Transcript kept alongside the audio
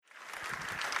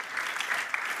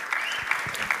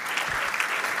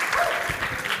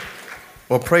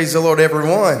Well, praise the Lord,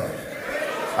 everyone.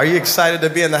 Are you excited to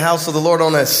be in the house of the Lord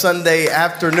on a Sunday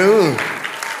afternoon?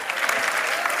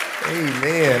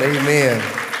 Amen, amen.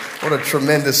 What a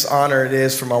tremendous honor it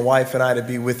is for my wife and I to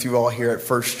be with you all here at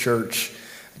First Church.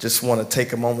 I just want to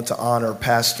take a moment to honor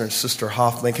Pastor and Sister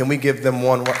Hoffman. Can we give them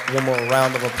one more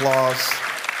round of applause?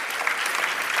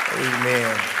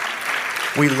 Amen.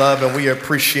 We love and we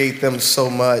appreciate them so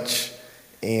much.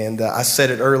 And I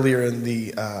said it earlier in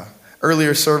the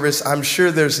earlier service, I'm sure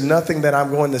there's nothing that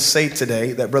I'm going to say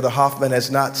today that Brother Hoffman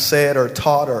has not said or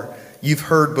taught or you've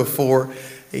heard before.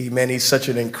 Amen. He's such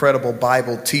an incredible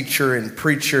Bible teacher and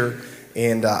preacher,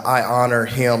 and I honor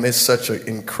him. It's such an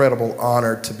incredible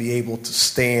honor to be able to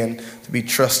stand, to be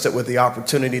trusted with the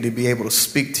opportunity to be able to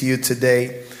speak to you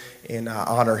today, and I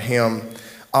honor him.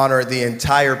 Honor the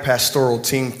entire pastoral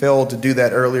team. Failed to do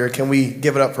that earlier. Can we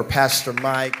give it up for Pastor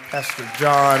Mike, Pastor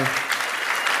John?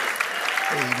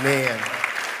 Amen.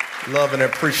 Love and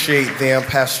appreciate them.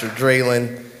 Pastor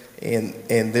Draylon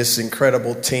and this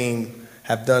incredible team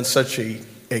have done such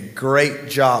a great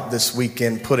job this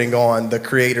weekend putting on the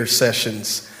Creator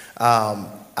Sessions.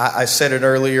 I said it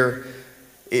earlier.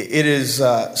 It is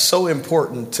so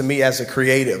important to me as a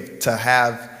creative to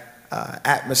have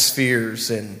atmospheres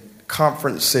and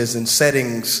conferences and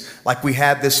settings like we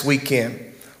had this weekend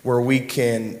where we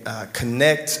can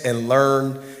connect and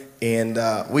learn. And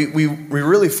we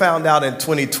really found out in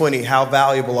 2020 how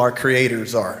valuable our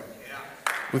creators are.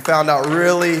 We found out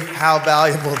really how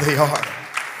valuable they are.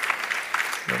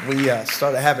 When we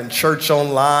started having church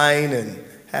online and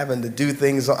having to do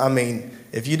things. I mean,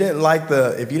 if you didn't like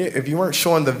if you weren't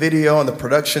showing the video and the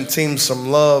production team some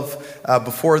love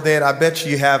before then, I bet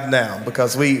you have now,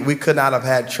 because we could not have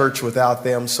had church without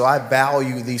them. So I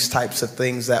value these types of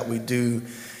things that we do,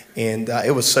 and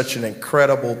it was such an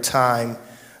incredible time.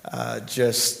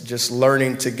 Just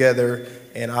learning together,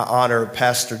 and I honor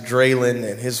Pastor Draylon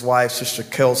and his wife, Sister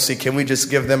Kelsey. Can we just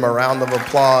give them a round of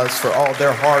applause for all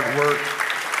their hard work?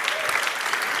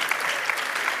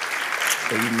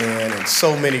 Amen. And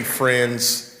so many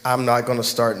friends. I'm not going to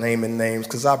start naming names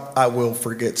because I will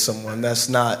forget someone. That's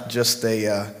not just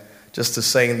a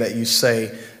saying that you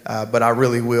say, but I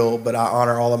really will. But I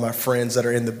honor all of my friends that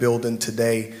are in the building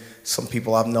today. Some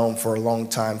people I've known for a long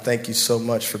time. Thank you so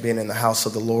much for being in the house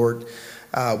of the Lord.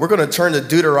 We're going to turn to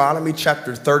Deuteronomy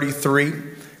chapter 33.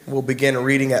 We'll begin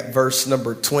reading at verse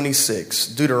number 26.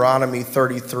 Deuteronomy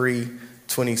 33,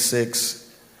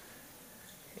 26.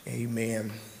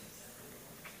 Amen.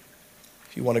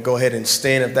 If you want to go ahead and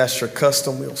stand, if that's your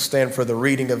custom, we'll stand for the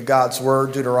reading of God's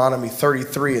word. Deuteronomy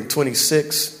 33 and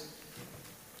 26.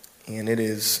 And it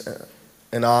is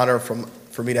an honor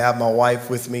for me to have my wife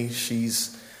with me.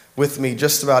 She's with me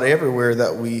just about everywhere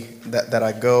that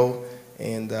I go,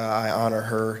 and I honor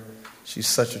her. She's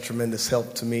such a tremendous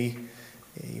help to me.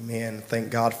 Amen.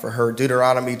 Thank God for her.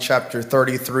 Deuteronomy chapter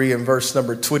 33 and verse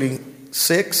number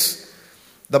 26.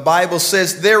 The Bible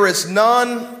says, "There is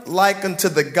none like unto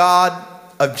the God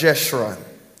of Jeshurun,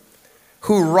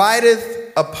 who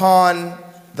rideth upon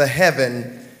the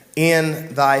heaven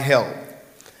in thy help,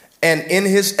 and in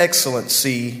his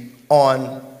excellency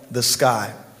on the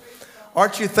sky."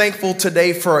 Aren't you thankful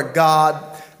today for a God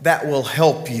that will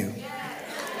help you?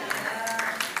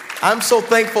 I'm so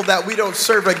thankful that we don't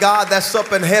serve a God that's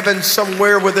up in heaven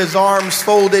somewhere with his arms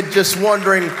folded, just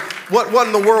wondering what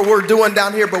in the world we're doing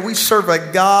down here. But we serve a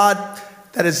God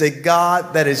that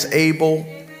is able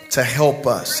to help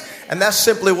us. And that's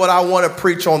simply what I want to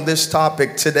preach on this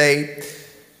topic today.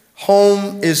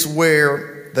 Home is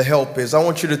where the help is. I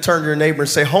want you to turn to your neighbor and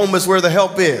say, home is where the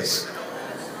help is.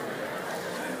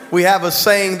 We have a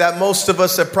saying that most of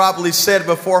us have probably said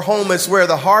before, home is where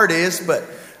the heart is, but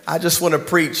I just want to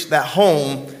preach that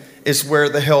home is where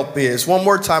the help is. One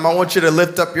more time, I want you to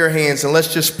lift up your hands and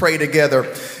let's just pray together.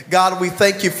 God, we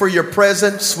thank you for your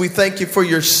presence. We thank you for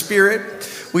your spirit.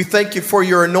 We thank you for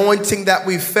your anointing that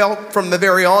we felt from the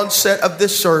very onset of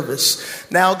this service.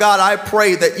 Now, God, I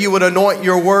pray that you would anoint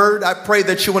your word. I pray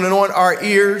that you would anoint our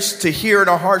ears to hear and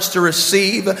our hearts to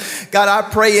receive. God, I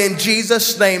pray in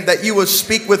Jesus' name that you would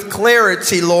speak with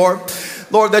clarity, Lord.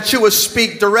 Lord, that you would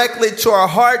speak directly to our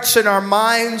hearts and our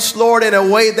minds, Lord, in a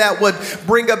way that would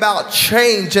bring about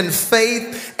change and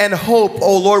faith and hope.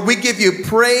 Oh, Lord, we give you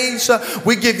praise.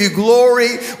 We give you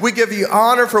glory. We give you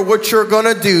honor for what you're going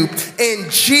to do. In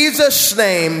Jesus'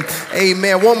 name,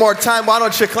 amen. One more time, why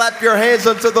don't you clap your hands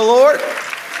unto the Lord?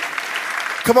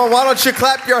 Come on, why don't you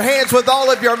clap your hands with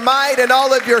all of your might and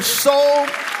all of your soul,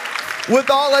 with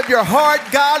all of your heart.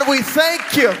 God, we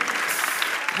thank you.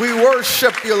 We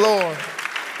worship you, Lord.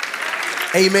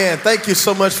 Amen. Thank you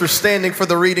so much for standing for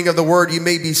the reading of the word. You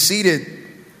may be seated.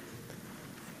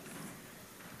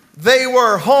 They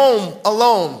were home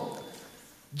alone,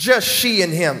 just she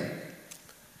and him.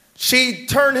 She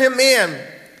turned him in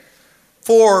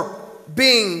for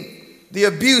being the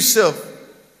abusive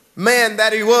man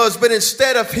that he was, but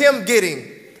instead of him getting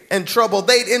in trouble,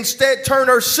 they'd instead turn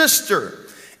her sister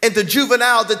into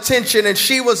juvenile detention, and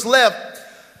she was left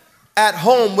at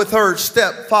home with her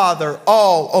stepfather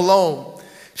all alone.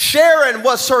 Sharon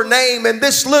was her name, and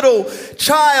this little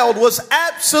child was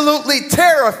absolutely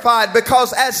terrified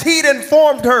because, as he'd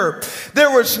informed her, there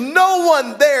was no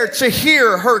one there to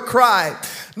hear her cry.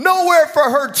 Nowhere for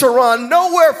her to run,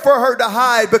 nowhere for her to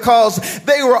hide, because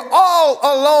they were all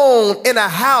alone in a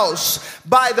house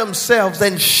by themselves.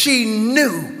 And she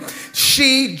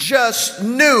just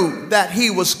knew that he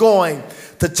was going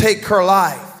to take her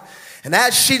life. And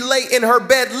as she lay in her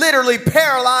bed, literally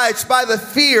paralyzed by the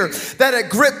fear that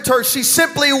had gripped her, she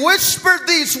simply whispered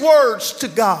these words to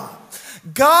God.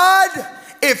 God,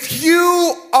 if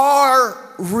you are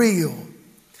real,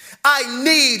 I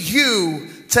need you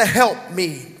to help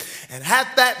me. And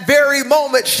at that very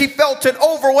moment, she felt an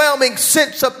overwhelming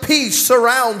sense of peace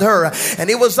surround her. And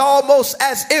it was almost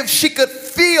as if she could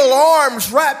feel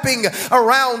arms wrapping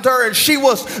around her, and she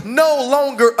was no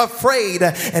longer afraid.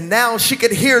 And now she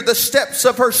could hear the steps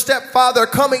of her stepfather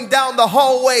coming down the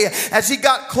hallway as he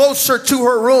got closer to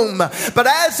her room. But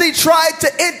as he tried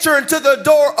to enter into the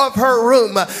door of her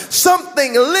room,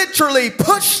 something literally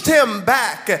pushed him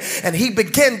back, and he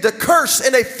began to curse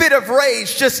in a fit of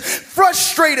rage, just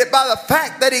frustrated by the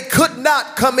fact that he could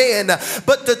not come in.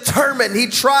 But determined, he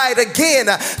tried again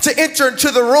to enter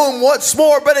into the room once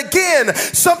more, but again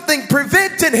something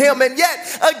prevented him, and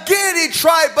yet again he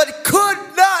tried, but could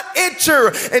not enter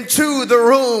into the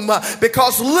room,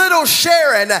 because little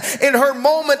Sharon, in her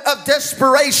moment of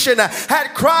desperation,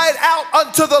 had cried out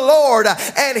unto the Lord,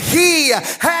 and he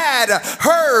had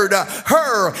heard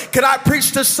her. Can I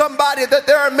preach to somebody that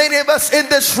there are many of us in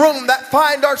this room that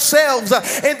find ourselves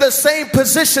in the same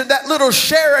position that little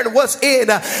Sharon was in?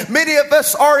 Many of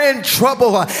us are in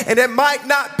trouble, and it might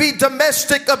not be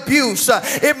domestic abuse,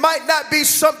 it might not be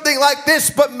something like this,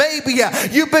 but maybe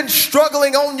you've been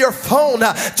struggling on your phone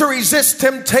to resist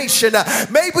temptation.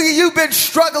 Maybe you've been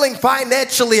struggling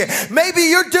financially. Maybe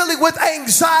you're dealing with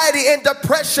anxiety and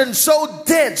depression so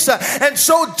dense and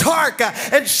so dark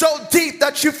and so deep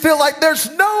that you feel like there's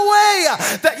no way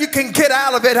that you can get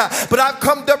out of it. But I've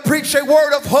come to preach a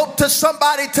word of hope to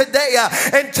somebody today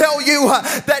and tell you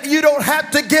that you don't have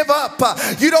to give up.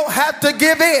 You don't have to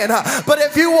give in. But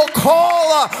if you will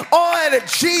call on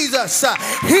Jesus,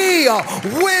 he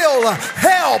will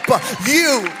help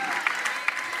you.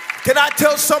 Can I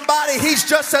tell somebody he's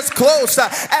just as close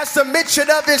as the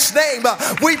mention of his name?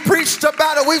 We preached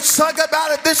about it. We've sung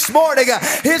about it this morning.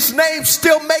 His name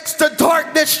still makes the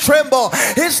darkness tremble.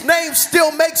 His name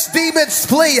still makes demons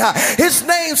flee. His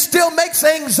name still makes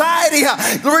anxiety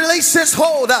release its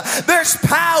hold. There's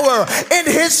power in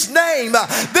his name.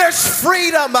 There's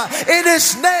freedom in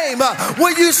his name.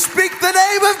 When you speak the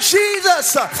name of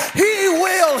Jesus, he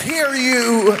will hear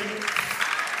you.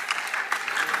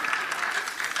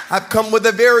 I've come with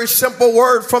a very simple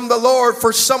word from the Lord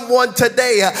for someone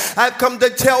today. I've come to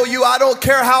tell you, I don't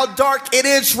care how dark it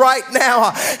is right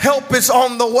now, help is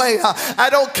on the way. I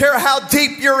don't care how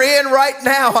deep you're in right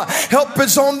now, help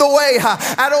is on the way.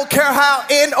 I don't care how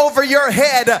in over your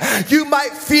head you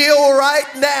might feel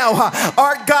right now.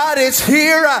 Our God is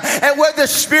here, and where the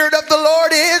Spirit of the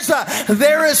Lord is,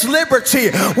 there is liberty.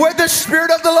 Where the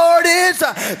Spirit of the Lord is,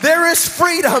 there is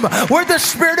freedom. Where the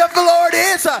Spirit of the Lord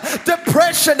is,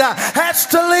 depression has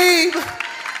to leave.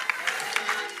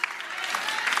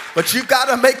 But you got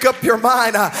to make up your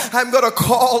mind. I'm going to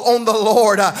call on the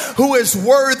Lord who is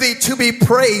worthy to be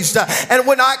praised. And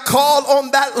when I call on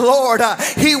that Lord,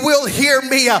 he will hear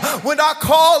me. When I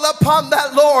call upon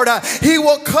that Lord, he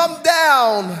will come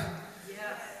down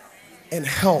and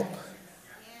help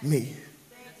me.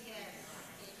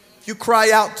 You cry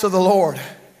out to the Lord,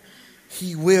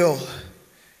 he will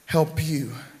help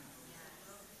you.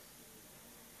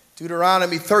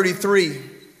 Deuteronomy 33,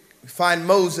 we find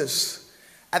Moses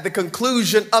at the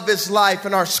conclusion of his life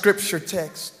in our scripture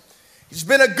text. He's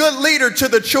been a good leader to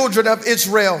the children of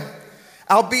Israel,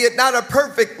 albeit not a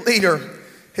perfect leader.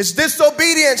 His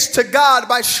disobedience to God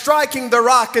by striking the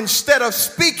rock instead of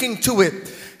speaking to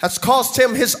it has cost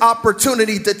him his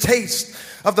opportunity to taste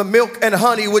of the milk and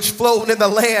honey which flowed in the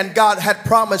land God had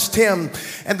promised him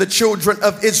and the children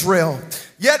of Israel.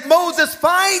 Yet Moses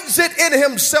finds it in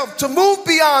himself to move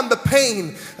beyond the pain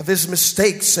of his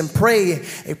mistakes and pray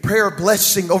a prayer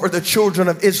blessing over the children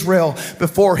of Israel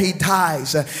before he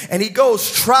dies. And he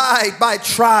goes tribe by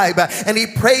tribe and he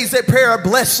prays a prayer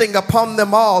blessing upon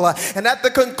them all. And at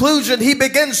the conclusion, he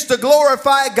begins to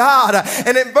glorify God.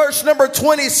 And in verse number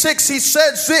 26, he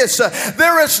says this,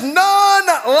 there is none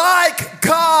like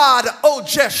God, O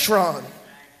Jeshurun,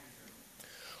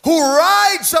 who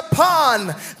rides upon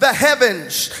the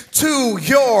heavens to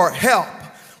your help.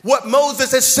 What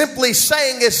Moses is simply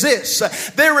saying is this: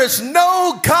 there is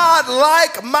no God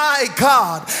like my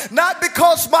God. Not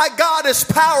because my God is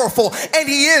powerful, and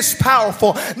he is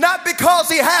powerful. Not because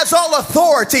he has all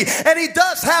authority, and he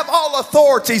does have all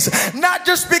authorities. Not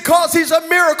just because he's a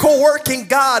miracle working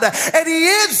God, and he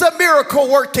is a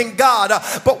miracle working God.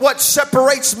 But what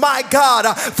separates my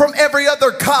God from every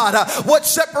other God, what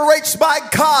separates my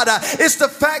God is the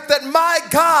fact that my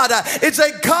God is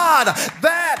a God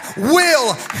that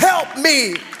will help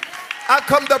me. I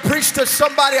come to preach to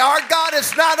somebody. Our God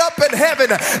is not up in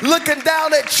heaven looking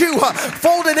down at you,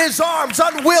 folding his arms,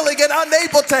 unwilling and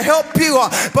unable to help you.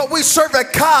 But we serve a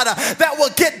God that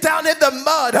will get down in the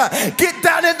mud, get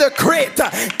down in the grit,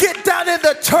 get down in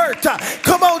the dirt.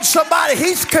 Come on, somebody.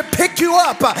 He can pick you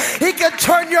up. He can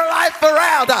turn your life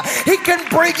around. He can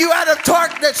bring you out of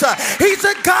darkness. He's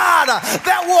a God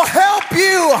that will help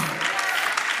you.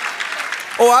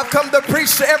 Oh, I've come to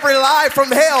preach to every lie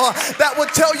from hell that would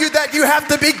tell you that you have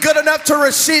to be good enough to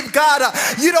receive God.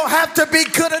 You don't have to be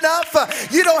good enough.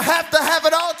 You don't have to have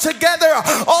it all together.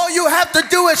 All you have to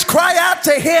do is cry out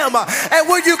to him. And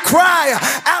when you cry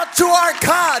out to our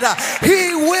God,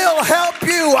 he will help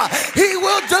you. He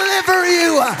will deliver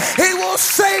you. He will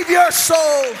save your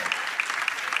soul.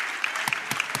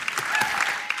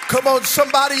 Come on,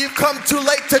 somebody, you've come too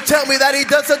late to tell me that he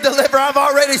doesn't deliver. I've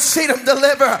already seen him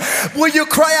deliver. Will you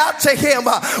cry out to him?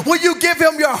 Will you give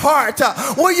him your heart?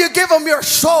 Will you give him your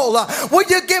soul? Will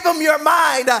you give him your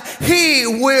mind? He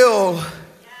will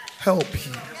help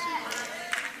you.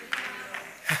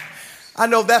 I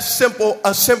know that's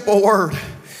a simple word,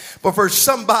 but for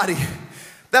somebody,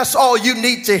 that's all you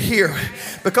need to hear,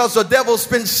 because the devil's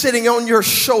been sitting on your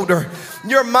shoulder.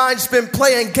 Your mind's been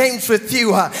playing games with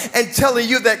you and telling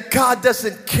you that God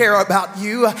doesn't care about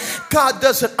you. God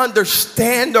doesn't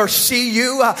understand or see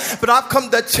you. But I've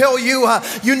come to tell you,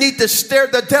 you need to stare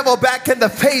the devil back in the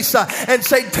face and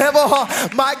say, devil,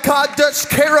 my God does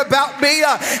care about me.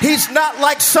 He's not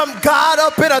like some God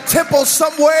up in a temple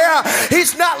somewhere.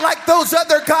 He's not like those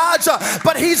other gods,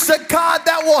 but he's the God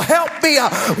that will help me.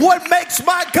 What makes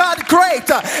my God great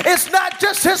is not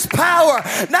just his power,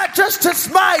 not just his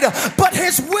might, but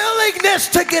his willingness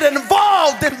to get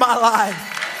involved in my life.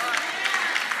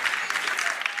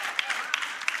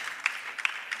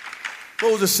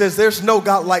 Moses says, there's no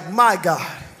God like my God,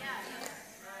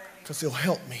 because he'll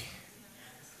help me.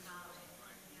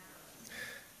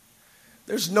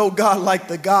 There's no God like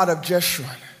the God of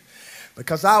Jeshurun,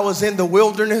 because I was in the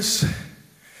wilderness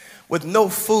with no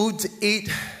food to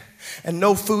eat and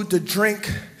no food to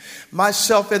drink,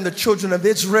 myself and the children of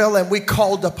Israel, and we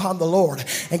called upon the Lord,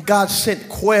 and God sent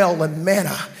quail and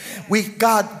manna.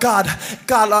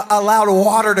 God allowed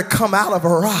water to come out of a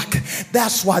rock.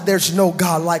 That's why there's no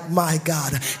God like my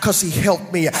God, because he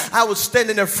helped me. I was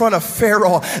standing in front of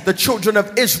Pharaoh. The children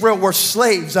of Israel were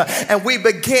slaves, and we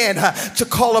began to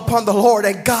call upon the Lord,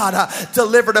 and God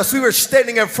delivered us. We were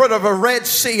standing in front of a Red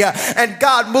Sea, and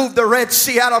God moved the Red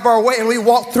Sea out of our way, and we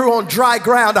walked through on dry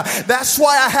ground. That's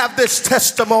why I have this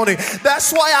testimony.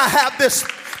 That's why I have this.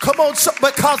 Come on,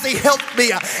 because he helped me.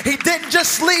 He didn't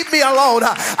just leave me alone.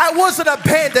 I wasn't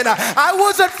abandoned. I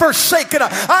wasn't forsaken.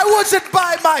 I wasn't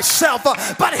by myself,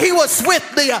 but he was with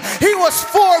me. He was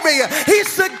for me.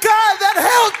 He's the God that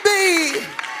helped me.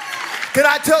 Can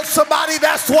I tell somebody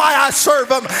that's why I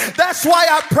serve him? That's why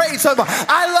I praise him.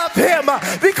 I love him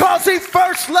because he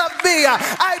first loved me.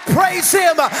 I praise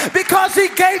him because he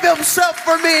gave himself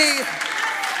for me.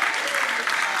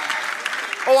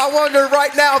 Oh, I wonder right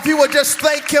now if you would just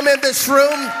thank him in this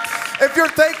room. If you're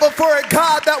thankful for a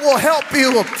God that will help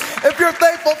you. If you're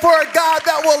thankful for a God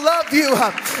that will love you.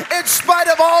 In spite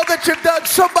of all that you've done,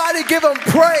 somebody give him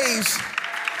praise.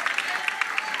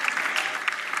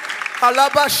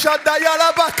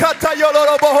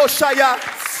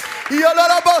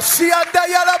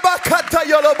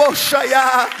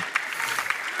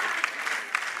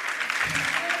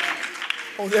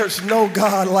 Oh, there's no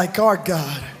God like our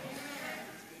God.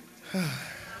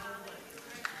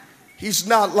 He's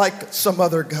not like some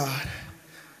other God.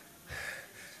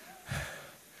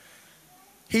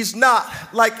 He's not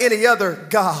like any other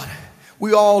God.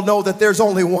 We all know that there's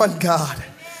only one God.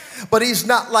 But he's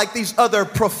not like these other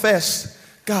professed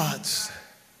gods,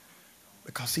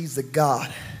 because he's the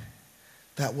God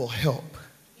that will help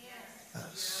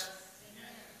us.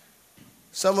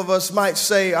 Some of us might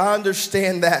say, I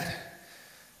understand that,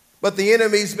 but the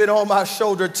enemy's been on my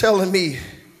shoulder telling me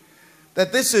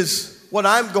that this is what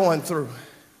I'm going through.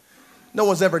 No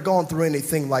one's ever gone through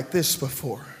anything like this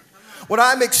before. What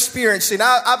I'm experiencing,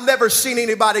 I've never seen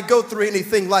anybody go through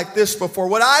anything like this before.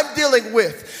 What I'm dealing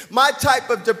with, my type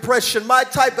of depression, my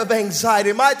type of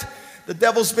anxiety, the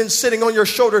devil's been sitting on your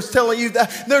shoulders telling you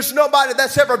that there's nobody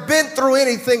that's ever been through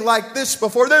anything like this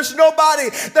before. There's nobody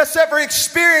that's ever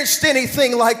experienced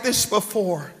anything like this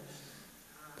before.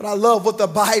 But I love what the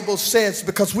Bible says,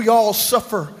 because we all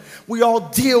suffer. We all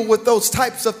deal with those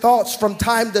types of thoughts from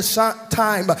time to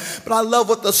time. But I love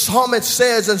what the psalmist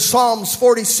says in Psalms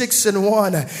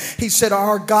 46:1. He said,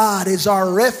 our God is our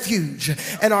refuge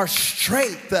and our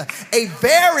strength, a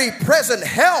very present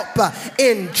help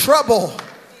in trouble.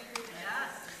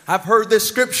 I've heard this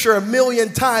scripture a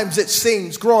million times, it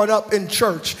seems, growing up in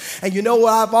church. And you know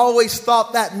what I've always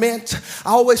thought that meant?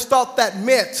 I always thought that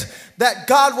meant that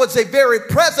God was a very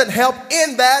present help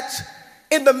in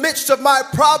the midst of my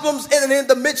problems and in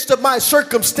the midst of my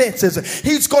circumstances.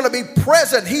 He's going to be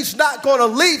present. He's not going to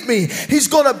leave me. He's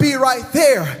going to be right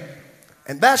there.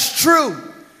 And that's true.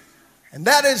 And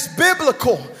that is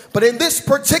biblical. But in this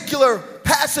particular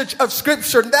passage of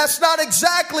scripture, that's not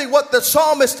exactly what the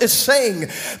psalmist is saying.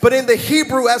 But in the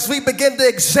Hebrew, as we begin to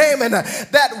examine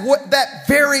that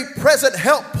very present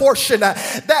help portion,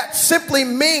 that simply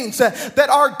means that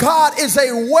our God is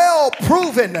a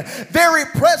well-proven, very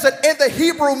present in the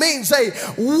Hebrew means a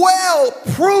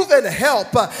well-proven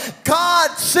help. God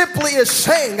simply is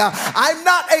saying, I'm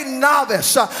not a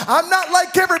novice. I'm not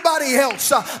like everybody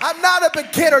else. I'm not a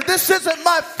beginner. This isn't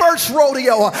my first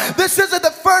rodeo. This isn't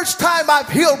the first time I've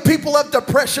healed people of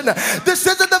depression. This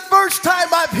isn't the first time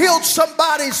I've healed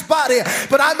somebody's body,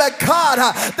 but I'm a God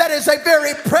that is a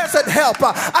very present help.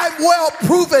 I'm well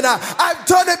proven. I've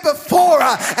done it before.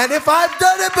 And if I've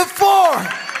done it before,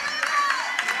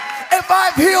 if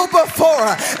I've healed before,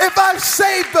 if I've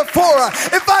saved before,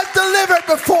 if I've delivered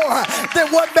before,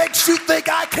 then what makes you think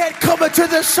I can't come into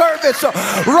the service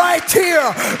right here,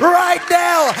 right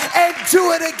now, and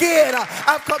do it again?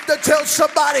 I've come to tell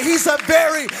somebody he's a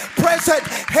very present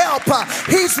help.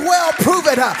 He's well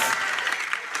proven.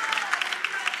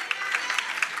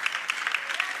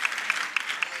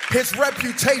 His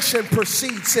reputation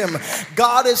precedes him.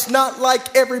 God is not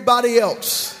like everybody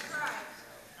else.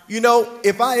 You know,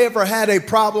 if I ever had a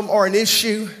problem or an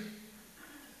issue,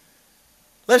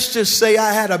 let's just say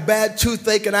I had a bad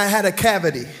toothache and I had a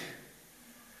cavity.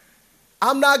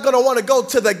 I'm not going to want to go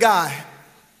to the guy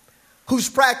who's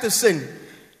practicing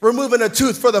removing a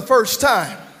tooth for the first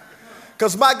time,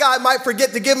 because my guy might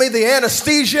forget to give me the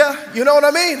anesthesia. You know what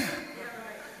I mean?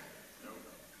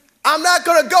 I'm not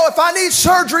going to go if I need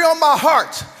surgery on my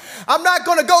heart. I'm not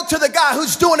going to go to the guy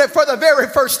who's doing it for the very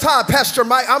first time. Pastor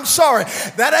Mike, I'm sorry.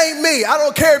 That ain't me. I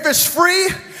don't care if it's free.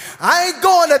 I ain't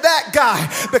going to that guy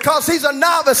because he's a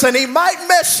novice and he might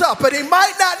mess up and he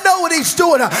might not know what he's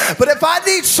doing. But if I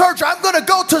need surgery, I'm going to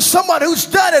go to someone who's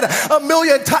done it a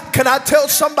million times. Can I tell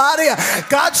somebody?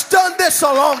 God's done this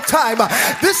a long time.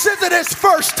 This isn't his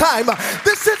first time.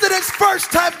 This isn't his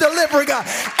first time delivering.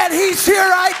 And he's here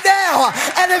right now.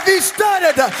 And if he's done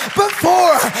it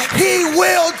before, he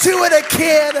will do it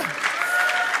again.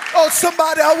 Oh,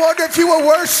 somebody, I wonder if you will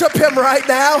worship him right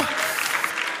now.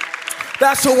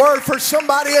 That's a word for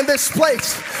somebody in this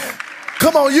place.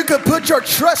 Come on, you can put your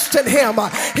trust in him.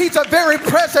 He's a very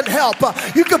present help.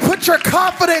 You can put your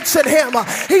confidence in him.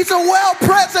 He's a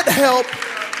well-present help.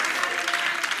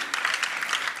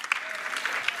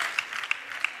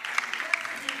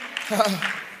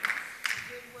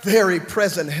 Very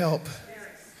present help.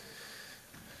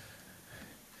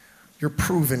 You're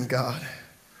proven, God.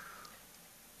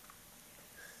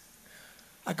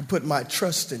 I can put my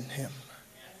trust in him.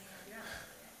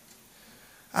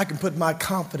 I can put my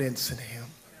confidence in him.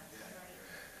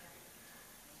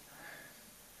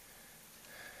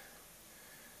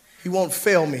 He won't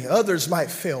fail me. Others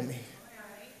might fail me.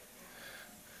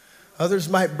 Others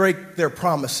might break their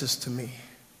promises to me.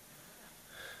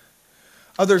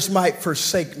 Others might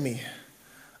forsake me.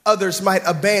 Others might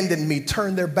abandon me,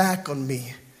 turn their back on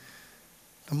me.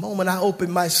 The moment I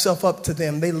open myself up to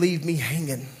them, they leave me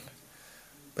hanging.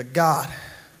 But God,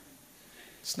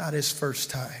 it's not his first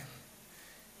time.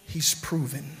 He's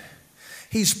proven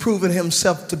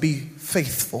himself to be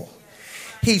faithful.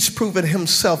 He's proven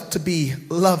himself to be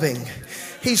loving.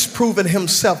 He's proven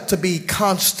himself to be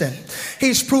constant.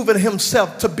 He's proven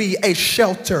himself to be a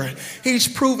shelter. He's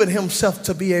proven himself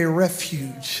to be a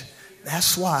refuge.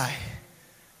 That's why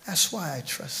I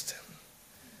trust him.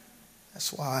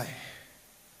 That's why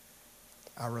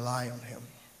I rely on him.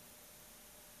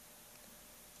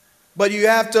 But you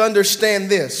have to understand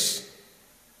this.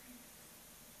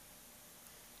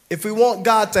 If we want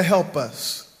God to help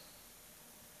us,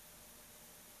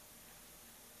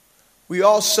 we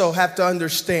also have to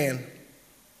understand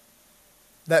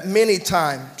that many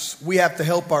times we have to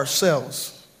help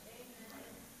ourselves.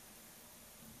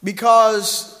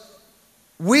 Because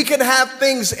we can have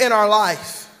things in our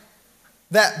life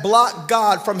that block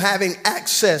God from having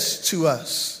access to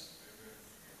us.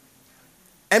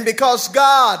 And because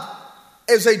God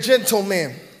is a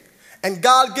gentleman, and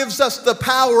God gives us the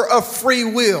power of free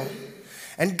will,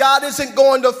 and God isn't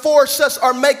going to force us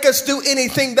or make us do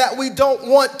anything that we don't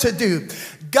want to do.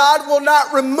 God will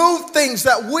not remove things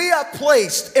that we have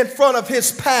placed in front of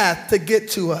his path to get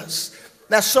to us.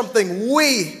 That's something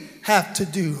we have to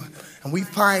do. And we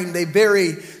find a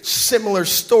very similar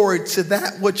story to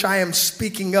that which I am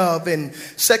speaking of in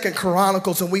 2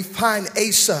 Chronicles. And we find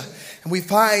Asa, and we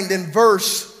find in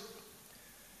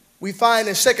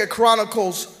 2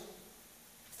 Chronicles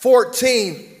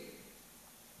 14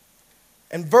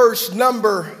 and verse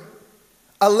number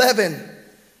 11,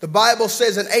 the Bible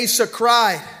says, and Asa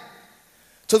cried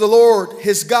to the Lord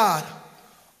his God,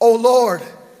 O Lord,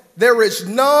 there is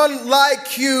none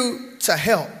like you to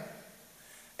help.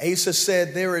 Asa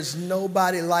said, there is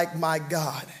nobody like my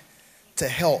God to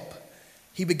help.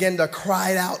 He began to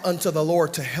cry out unto the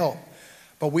Lord to help.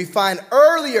 But we find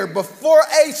earlier, before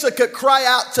Asa could cry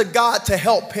out to God to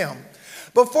help him,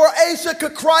 before Asa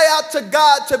could cry out to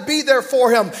God to be there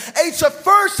for him, Asa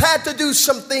first had to do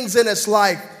some things in his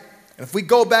life. And if we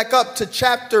go back up to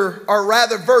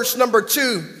verse number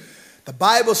 2, the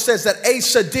Bible says that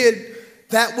Asa did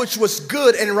that which was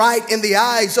good and right in the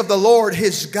eyes of the Lord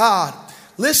his God.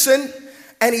 Listen,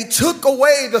 and he took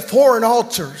away the foreign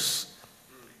altars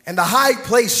and the high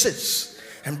places,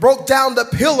 and broke down the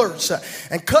pillars,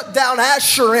 and cut down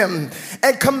Asherim,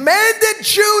 and commanded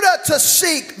Judah to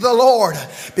seek the Lord.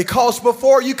 Because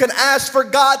before you can ask for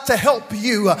God to help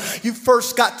you, you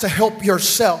first got to help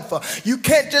yourself. You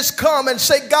can't just come and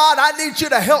say, God, I need you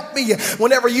to help me,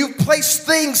 whenever you've placed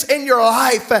things in your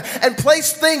life and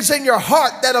placed things in your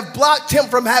heart that have blocked him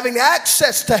from having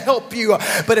access to help you.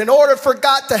 But in order for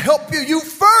God to help you, you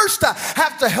first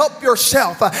have to help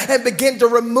yourself and begin to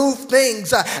remove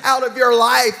things out of your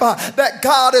life that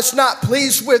God is not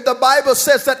pleased with. The Bible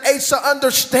says that Asa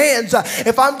understands,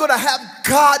 if I'm going to have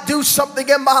God do something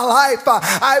in my life,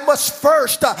 I must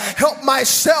first help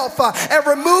myself and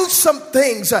remove some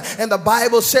things. And the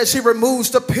Bible says he removes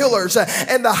the pillars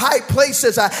and the high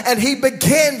places, and he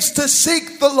begins to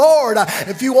seek the Lord.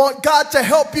 If you want God to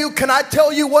help you, can I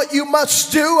tell you what you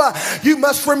must do? You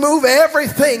must remove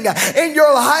everything in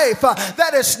your life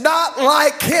that is not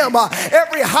like him.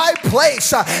 Every high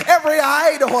place, every idol,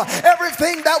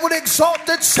 everything that would exalt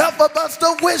itself above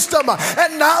the wisdom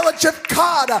and knowledge of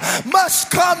God must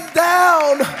come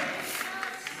down.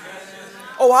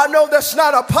 Oh, I know that's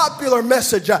not a popular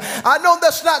message. I know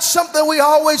that's not something we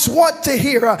always want to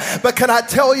hear. But can I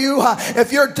tell you,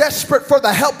 if you're desperate for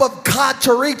the help of God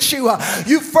to reach you,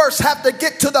 you first have to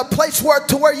get to the place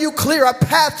where you clear a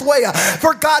pathway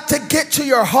for God to get to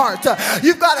your heart.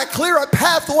 You've got to clear a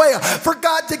pathway for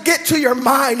God to get to your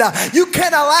mind. You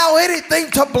can't allow anything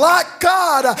to block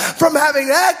God from having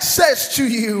access to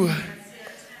you.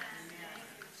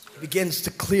 He begins to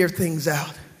clear things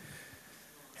out.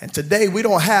 And today we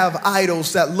don't have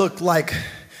idols that look like,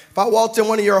 if I walked in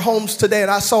one of your homes today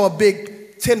and I saw a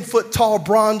big 10-foot tall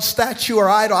bronze statue or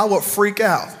idol, I would freak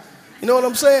out. You know what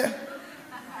I'm saying?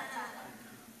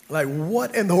 Like,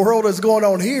 what in the world is going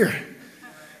on here?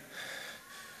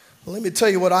 Well, let me tell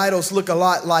you what idols look a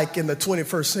lot like in the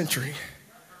 21st century.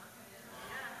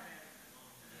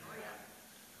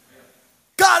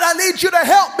 God, I need you to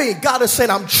help me. God is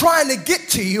saying, I'm trying to get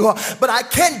to you, but I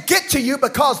can't get to you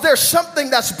because there's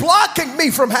something that's blocking me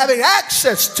from having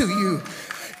access to you.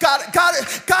 God,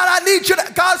 I need you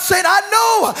to, God's saying,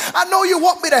 I know you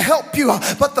want me to help you,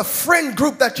 but the friend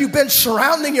group that you've been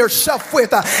surrounding yourself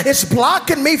with is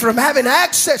blocking me from having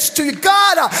access to you.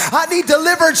 God, I need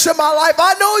deliverance in my life.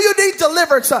 I know you need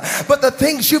deliverance, but the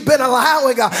things you've been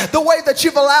allowing, the way that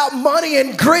you've allowed money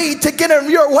and greed to get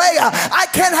in your way, I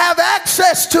can't have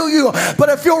access to you. But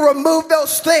if you'll remove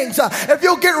those things, if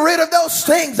you'll get rid of those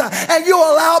things, and you'll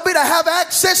allow me to have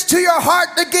access to your heart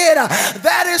again,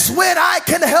 that is when I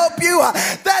can help you,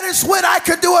 that is when I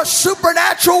could do a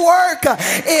supernatural work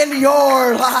in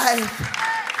your life.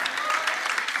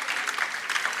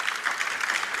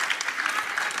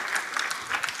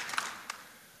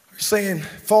 You're saying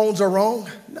phones are wrong?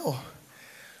 No.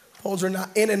 Phones are not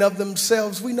in and of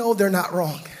themselves. We know they're not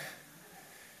wrong.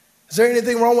 Is there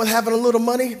anything wrong with having a little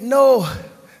money? No,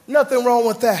 nothing wrong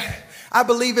with that. I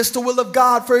believe it's the will of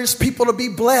God for his people to be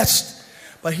blessed.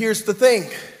 But here's the thing.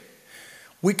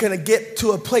 We can get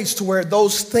to a place to where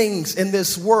those things in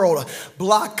this world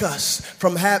block us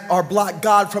from or block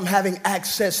God from having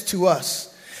access to us.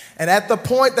 And at the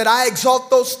point that I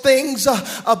exalt those things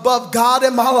above God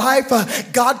in my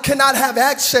life, God cannot have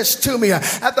access to me.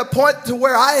 At the point to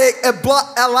where I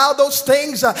allow those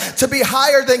things to be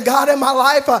higher than God in my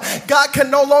life, God can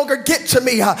no longer get to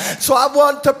me. So I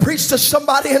want to preach to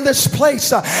somebody in this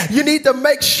place. You need to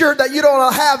make sure that you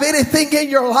don't have anything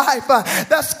in your life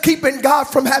that's keeping God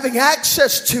from having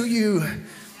access to you.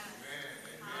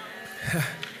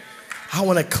 I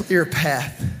want a clear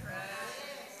path.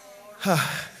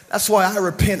 That's why I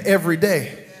repent every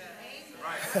day.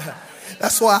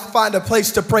 That's why I find a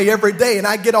place to pray every day and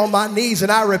I get on my knees and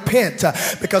I repent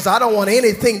because I don't want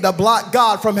anything to block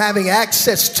God from having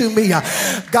access to me.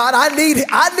 God, I need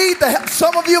the help.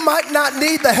 Some of you might not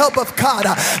need the help of God,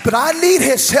 but I need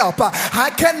his help. I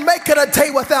can't make it a day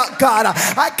without God.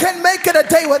 I can't make it a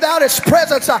day without his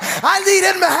presence. I need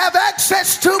him to have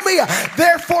access to me.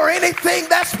 Therefore, anything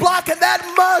that's blocking that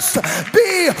must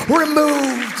be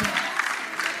removed.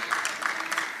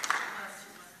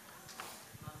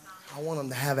 I want them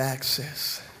to have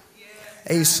access.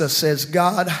 Asa says,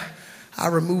 God, I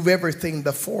remove everything,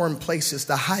 the foreign places,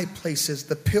 the high places,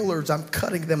 the pillars, I'm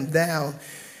cutting them down.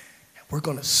 We're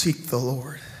going to seek the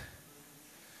Lord.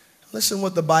 Listen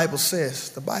what the Bible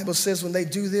says. The Bible says when they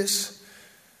do this,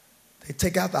 they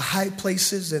take out the high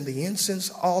places and the incense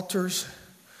altars.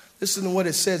 Listen to what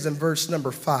it says in verse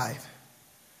number 5.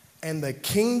 And the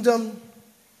kingdom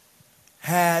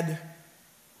had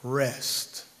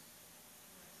rest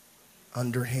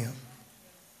under him.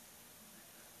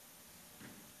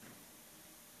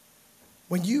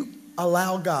 When you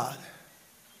allow God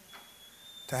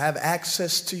to have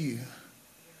access to you,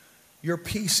 your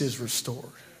peace is restored.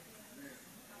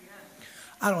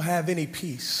 I don't have any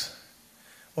peace.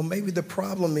 Well, maybe the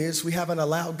problem is we haven't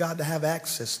allowed God to have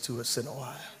access to us in a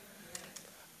while.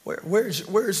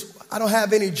 Where's I don't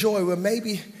have any joy. Well,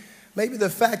 maybe the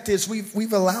fact is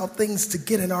we've allowed things to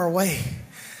get in our way.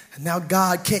 And now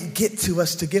God can't get to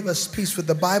us to give us peace. But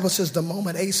the Bible says the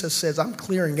moment Asa says, I'm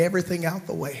clearing everything out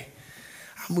the way.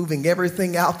 I'm moving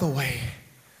everything out the way.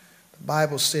 The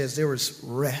Bible says there is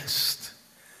rest.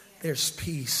 There's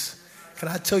peace. Can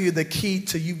I tell you the key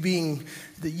to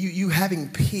you having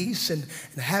peace and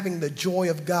having the joy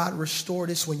of God restored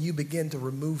is when you begin to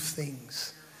remove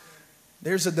things.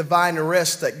 There's a divine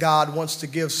rest that God wants to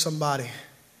give somebody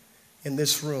in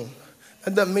this room.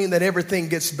 That doesn't mean that everything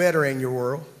gets better in your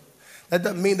world. That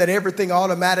doesn't mean that everything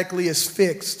automatically is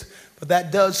fixed, but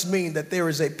that does mean that there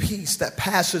is a peace that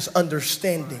passes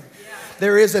understanding.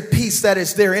 There is a peace that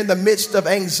is there in the midst of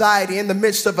anxiety, in the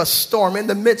midst of a storm, in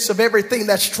the midst of everything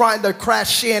that's trying to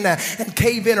crash in and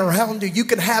cave in around you. You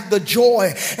can have the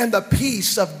joy and the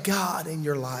peace of God in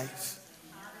your life.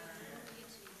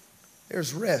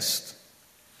 There's rest.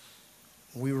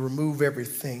 We remove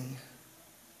everything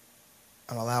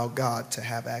and allow God to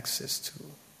have access to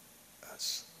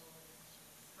us.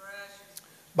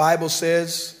 Bible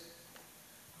says,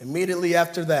 immediately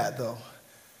after that, though,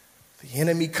 the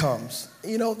enemy comes.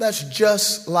 You know, that's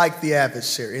just like the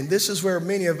adversary. And this is where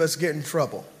many of us get in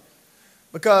trouble.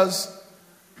 Because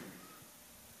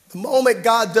the moment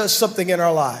God does something in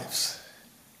our lives,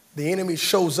 the enemy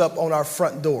shows up on our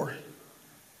front door.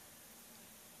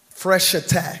 Fresh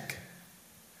attack.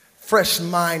 Fresh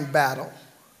mind battle.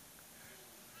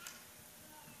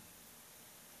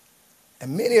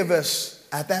 And many of us,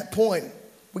 at that point,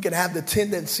 we can have the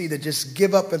tendency to just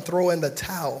give up and throw in the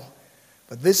towel.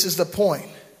 But this is the point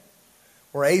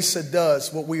where Asa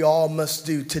does what we all must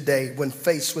do today when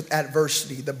faced with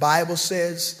adversity. The Bible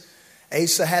says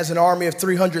Asa has an army of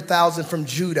 300,000 from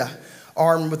Judah,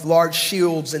 armed with large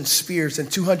shields and spears,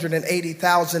 and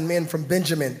 280,000 men from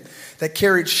Benjamin that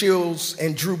carried shields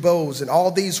and drew bows. And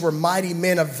all these were mighty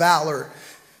men of valor.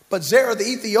 But Zerah the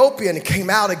Ethiopian came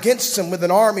out against him with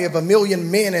an army of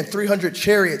 1,000,000 men and 300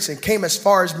 chariots and came as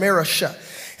far as Mareshah.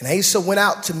 And Asa went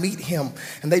out to meet him.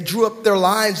 And they drew up their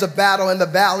lines of battle in the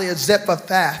valley of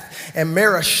Zephathath and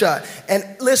Mareshah. And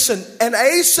listen, and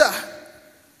Asa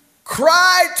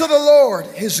cried to the Lord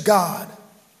his God,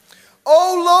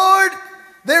 "O Lord,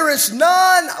 there is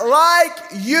none like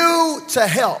you to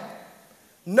help."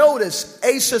 Notice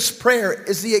Asa's prayer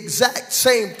is the exact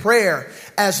same prayer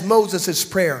as Moses'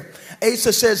 prayer.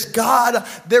 Asa says, God,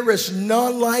 there is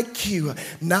none like you.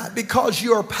 Not because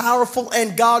you are powerful,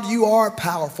 and God, you are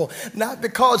powerful. Not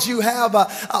because you have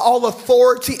all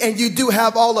authority, and you do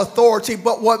have all authority.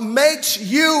 But what makes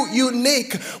you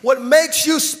unique, what makes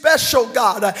you special,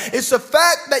 God, is the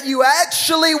fact that you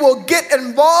actually will get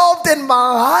involved in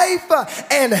my life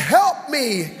and help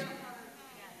me.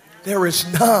 There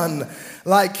is none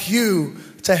like you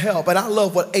to help. And I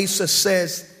love what Asa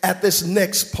says at this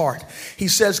next part. He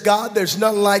says, God, there's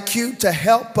none like you to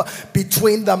help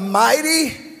between the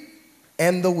mighty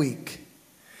and the weak.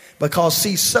 Because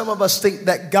see, some of us think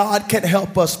that God can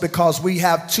help us because we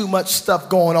have too much stuff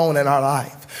going on in our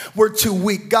life. We're too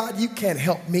weak. God, you can't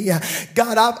help me.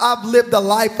 God, I've lived a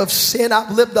life of sin.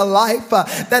 I've lived a life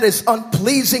that is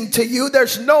unpleasing to you.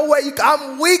 There's no way.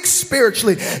 I'm weak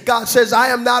spiritually. God says, I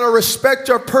am not a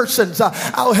respecter of persons.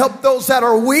 I'll help those that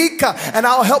are weak, and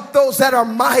I'll help those that are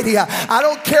mighty. I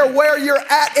don't care where you're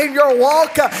at in your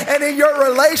walk and in your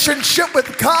relationship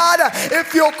with God.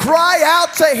 If you'll cry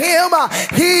out to him,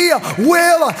 he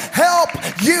will help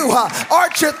you.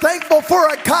 Aren't you thankful for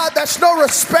a God that's no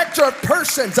respecter of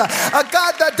persons? A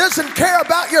God that doesn't care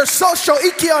about your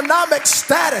socio-economic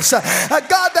status. A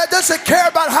God that doesn't care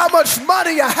about how much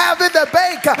money you have in the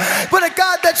bank. But a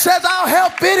God that says, I'll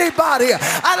help anybody.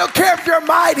 I don't care if you're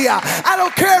mighty. I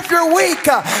don't care if you're weak.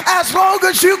 As long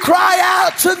as you cry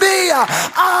out to me,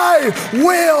 I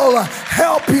will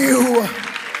help you.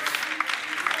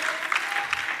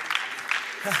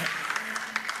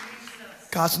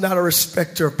 God's not a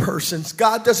respecter of persons.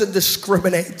 God doesn't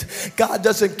discriminate. God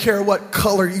doesn't care what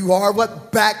color you are,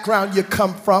 what background you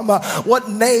come from, what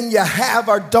name you have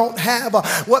or don't have,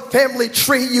 what family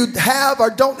tree you have or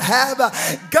don't have.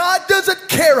 God doesn't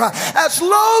care. As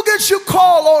long as you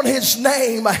call on his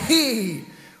name, he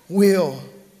will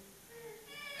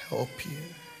help you.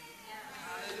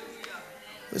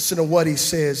 Listen to what he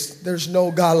says. There's no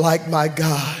God like my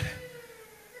God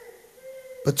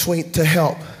to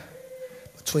help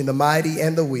between the mighty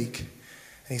and the weak.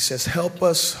 And he says, help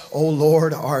us, O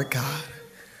Lord our God,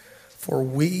 for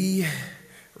we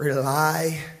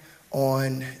rely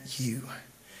on you.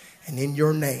 And in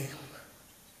your name,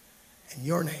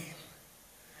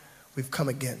 we've come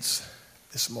against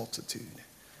this multitude.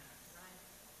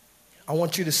 I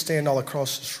want you to stand all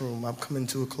across this room. I'm coming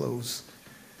to a close.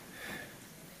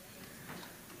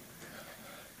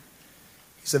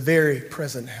 He's a very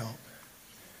present help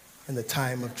in the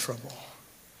time of trouble.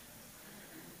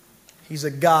 He's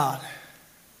a God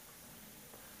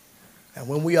that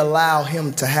when we allow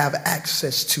him to have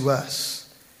access to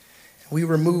us, we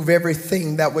remove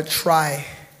everything that would try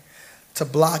to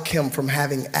block him from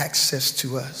having access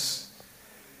to us.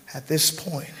 At this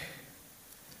point,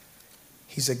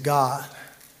 he's a God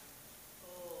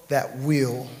that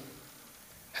will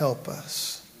help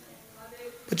us.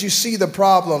 But you see the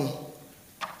problem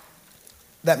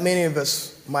that many of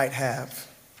us might have.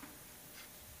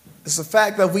 It's the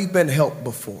fact that we've been helped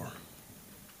before.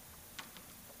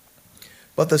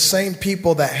 But the same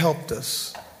people that helped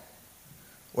us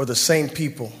were the same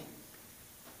people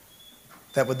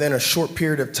that within a short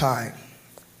period of time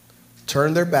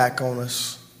turned their back on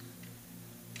us,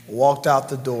 walked out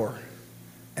the door,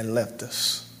 and left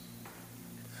us.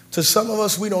 To some of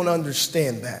us, we don't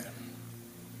understand that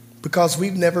because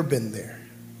we've never been there.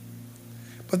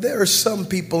 But there are some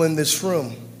people in this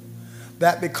room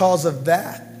that because of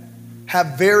that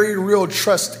have very real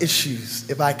trust issues,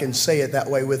 if I can say it that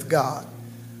way, with God.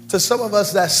 To some of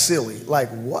us, that's silly. Like,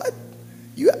 what?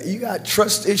 You got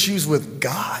trust issues with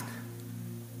God?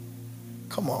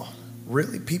 Come on.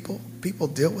 Really? People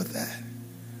deal with that?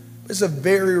 It's a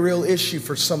very real issue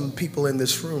for some people in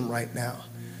this room right now.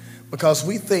 Because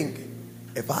we think,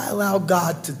 if I allow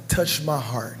God to touch my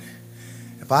heart,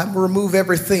 if I remove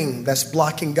everything that's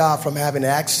blocking God from having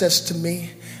access to me,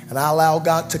 and I allow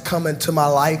God to come into my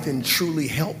life and truly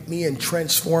help me and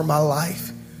transform my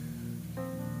life,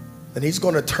 then he's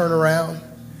going to turn around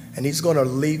and he's going to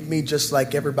leave me just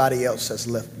like everybody else has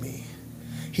left me.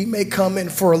 He may come in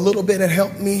for a little bit and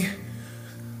help me,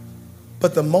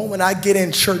 but the moment I get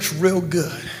in church real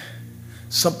good,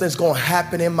 something's going to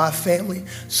happen in my family,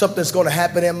 something's going to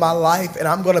happen in my life, and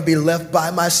I'm going to be left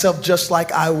by myself just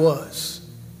like I was.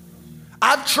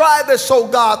 I've tried this oh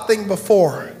God thing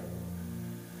before.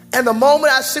 And the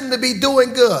moment I seem to be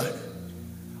doing good,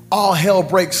 all hell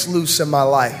breaks loose in my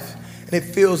life. And it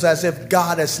feels as if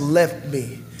God has left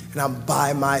me and I'm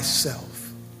by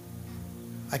myself.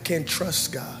 I can't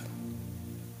trust God.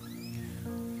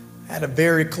 I had a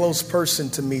very close person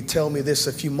to me tell me this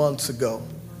a few months ago.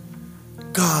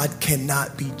 God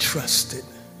cannot be trusted.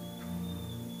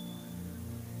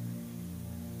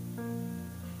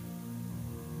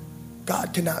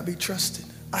 God cannot be trusted.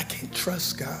 I can't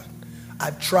trust God.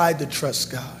 I've tried to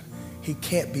trust God. He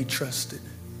can't be trusted.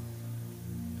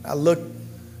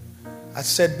 I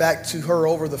said back to her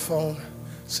over the phone,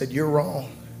 said, you're wrong.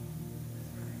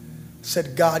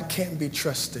 Said, God can't be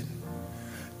trusted.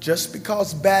 Just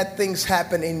because bad things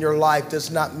happen in your life does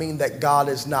not mean that God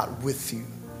is not with you.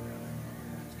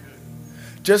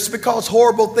 Just because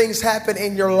horrible things happen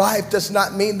in your life does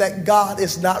not mean that God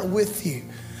is not with you.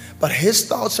 But his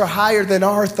thoughts are higher than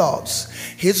our thoughts.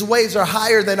 His ways are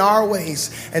higher than our ways.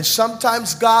 And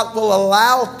sometimes God will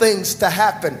allow things to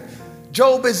happen.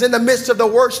 Job is in the midst of the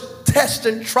worst test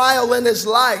and trial in his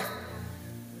life.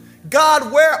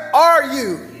 God, where are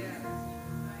you?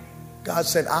 God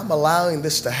said, I'm allowing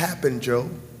this to happen,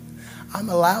 Job. I'm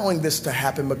allowing this to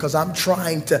happen because I'm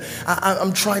trying to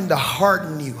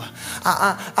harden you.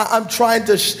 I'm trying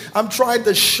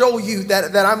to show you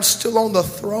that I'm still on the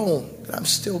throne, that I'm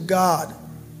still God.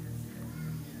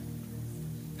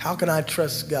 How can I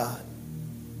trust God?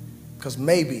 Because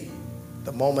maybe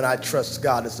the moment I trust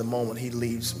God is the moment he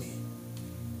leaves me.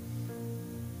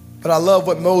 But I love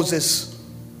what Moses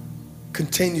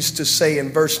continues to say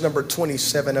in verse number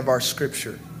 27 of our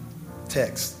scripture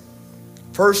text.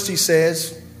 First he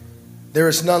says, there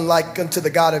is none like unto the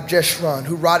God of Jeshurun,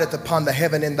 who rideth upon the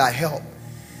heaven in thy help,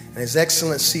 and his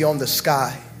excellency on the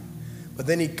sky. But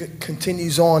then he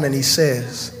continues on and he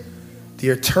says, the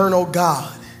eternal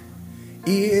God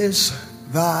is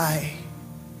thy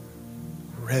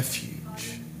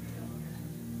refuge.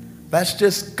 That's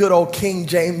just good old King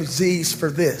James Z's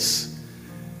for this.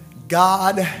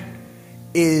 God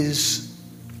is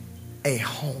a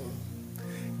home.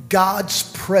 God's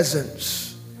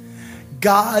presence,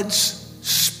 God's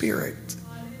spirit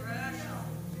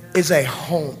is a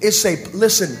home.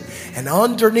 Listen, and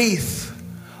underneath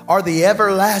are the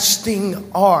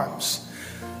everlasting arms.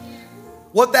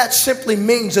 What that simply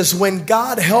means is when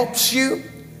God helps you,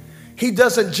 he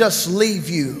doesn't just leave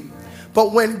you.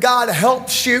 But when God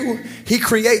helps you, he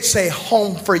creates a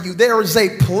home for you. There is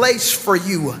a place for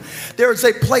you. There is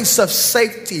a place of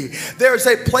safety. There is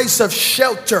a place of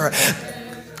shelter.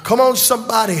 Come on,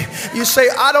 somebody. You say,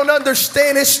 I don't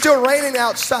understand. It's still raining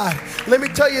outside. Let me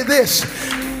tell you this.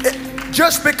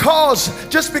 Just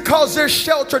because there's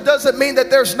shelter doesn't mean that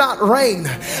there's not rain.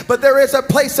 But there is a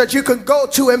place that you can go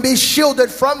to and be shielded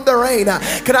from the rain.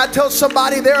 Can I tell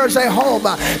somebody there is a home?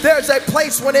 There's a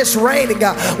place when it's raining,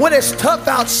 when it's tough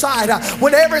outside,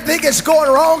 when everything is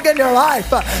going wrong in your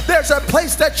life. There's a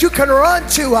place that you can run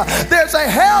to. There's a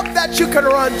help that you can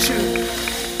run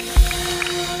to.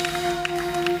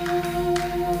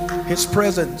 His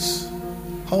presence,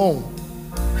 home.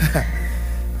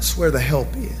 That's where the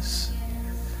help is.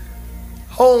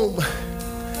 Home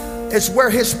is where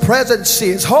his presence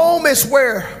is. Home is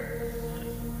where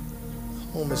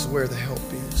the help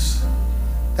is.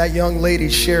 That young lady,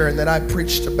 Sharon, that I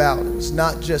preached about, it was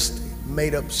not just a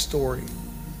made up story.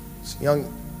 It's a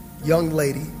young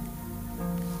lady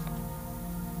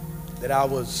that I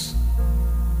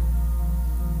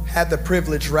had the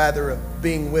privilege rather of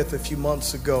being with a few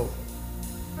months ago.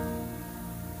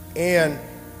 And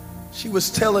she was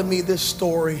telling me this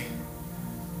story.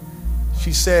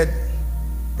 She said,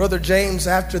 Brother James,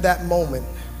 after that moment,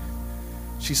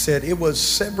 she said, it was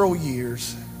several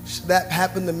years. That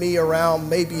happened to me around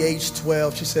maybe age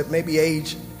 12. She said maybe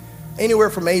anywhere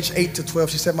from age 8 to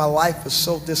 12. She said, my life was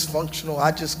so dysfunctional.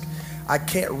 I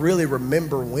can't really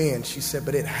remember when. She said,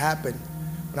 but it happened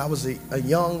when I was a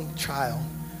young child.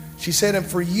 She said, and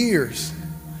for years,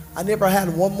 I never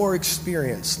had one more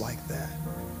experience like that.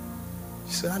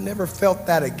 She said, I never felt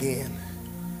that again.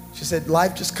 She said,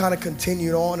 life just kind of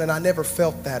continued on and I never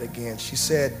felt that again. She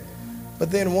said, but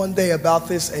then one day about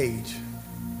this age,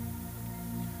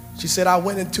 she said, I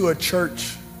went into a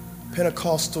church,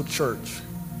 Pentecostal church.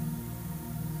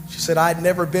 She said, I'd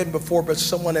never been before, but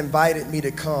someone invited me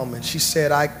to come. And she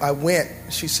said, I went.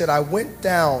 She said, I went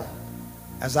down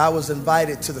as I was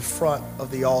invited to the front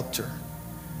of the altar.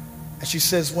 And she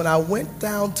says, when I went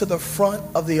down to the front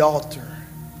of the altar,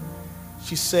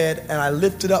 she said, and I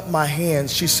lifted up my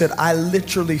hands. She said, I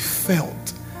literally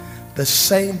felt the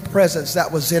same presence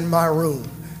that was in my room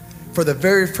for the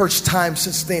very first time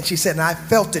since then. She said, and I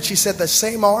felt it. She said, the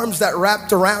same arms that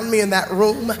wrapped around me in that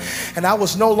room, and I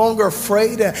was no longer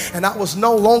afraid and I was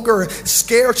no longer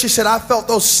scared. She said, I felt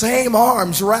those same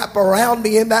arms wrap around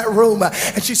me in that room.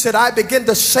 And she said, I began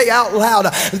to say out loud,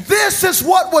 this is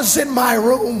what was in my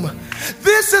room.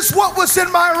 This is what was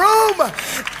in my room.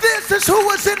 This is who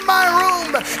was in my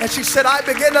room. And she said, I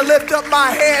began to lift up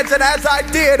my hands, and as I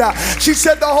did, she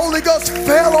said, the Holy Ghost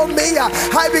fell on me.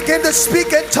 I began to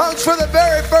speak in tongues for the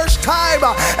very first time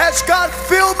as God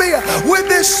filled me with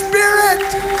His Spirit.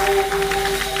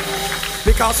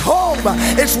 Because home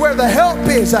is where the help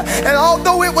is. And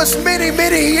although it was many,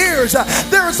 many years,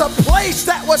 there is a place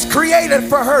that was created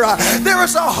for her. There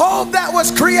is a home that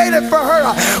was created for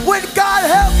her. When God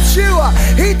helps you,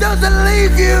 He doesn't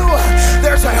leave you.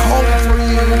 There's a home for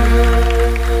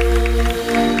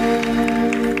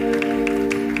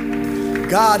you.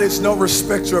 God is no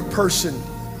respecter of person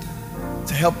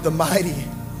to help the mighty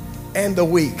and the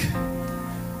weak.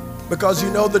 Because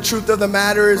you know the truth of the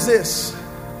matter is this.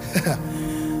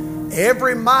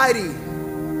 Every mighty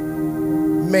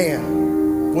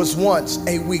man was once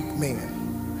a weak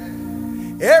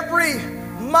man. Every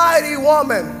mighty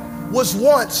woman was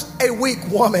once a weak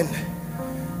woman.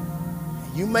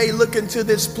 You may look into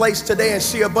this place today and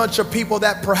see a bunch of people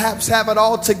that perhaps have it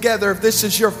all together. If this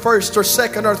is your first or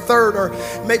second or third, or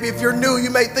maybe if you're new, you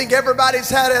may think everybody's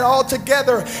had it all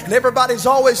together and everybody's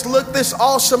always looked this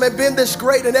awesome and been this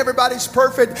great and everybody's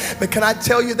perfect. But can I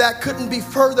tell you that couldn't be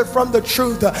further from the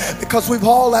truth, because we've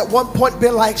all at one point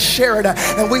been like Sharon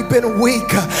and we've been weak.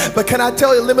 But can I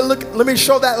tell you, let me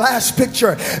show that last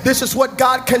picture. This is what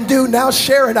God can do. Now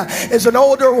Sharon is an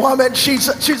older woman.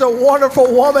 She's a wonderful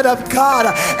woman of God.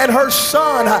 And her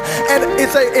son and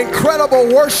is an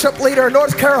incredible worship leader in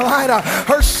North Carolina.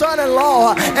 Her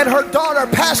son-in-law and her daughter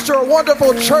pastor a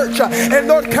wonderful church in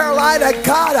North Carolina.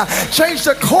 God changed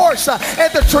the course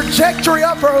and the trajectory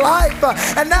of her life,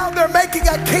 and now they're making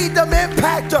a kingdom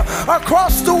impact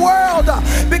across the world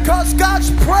because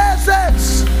God's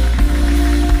presence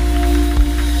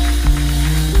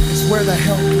is where the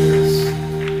help is.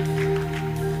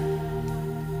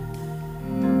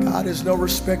 God is no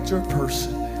respecter of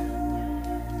person.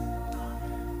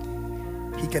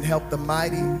 He can help the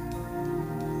mighty.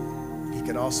 He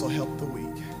can also help the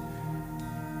weak.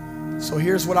 So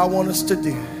here's what I want us to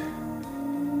do.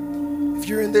 If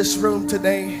you're in this room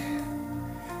today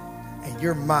and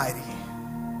you're mighty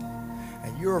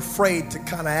and you're afraid to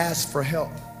kind of ask for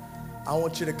help, I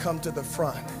want you to come to the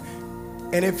front.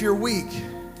 And if you're weak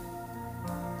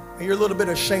and you're a little bit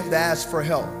ashamed to ask for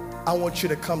help, I want you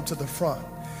to come to the front.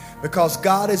 Because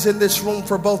God is in this room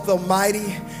for both the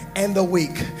mighty and the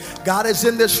weak. God is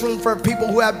in this room for people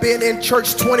who have been in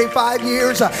church 25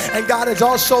 years. And God is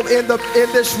also in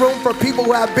this room for people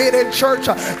who have been in church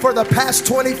for the past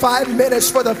 25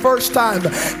 minutes for the first time.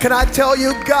 Can I tell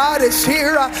you, God is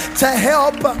here to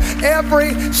help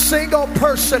every single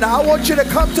person. I want you to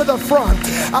come to the front.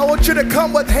 I want you to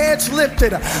come with hands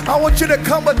lifted. I want you to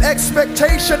come with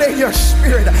expectation in your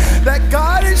spirit that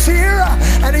God is here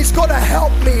and He's going to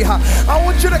help me. I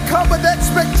want you to come with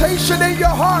expectation in your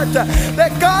heart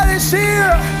that God is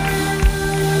here.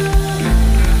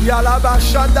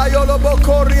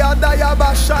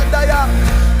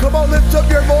 Come on, lift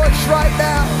up your voice right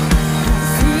now.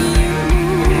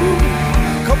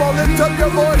 Come on, lift up your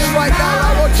voice right now.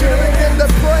 I want you to begin to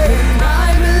pray.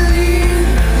 I believe.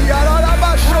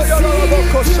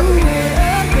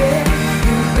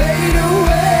 You made a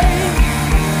way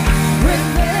when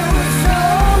there was no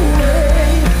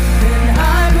way. And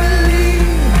I believe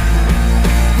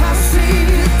I've seen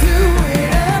you do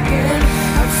it again.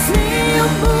 I've seen you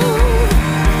move.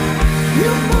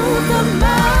 You move the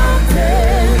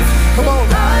mountains. Come on.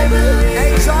 I believe.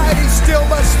 Anxiety still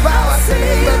must bow at the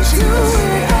name of Jesus.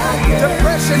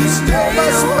 Depression still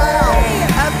must bow.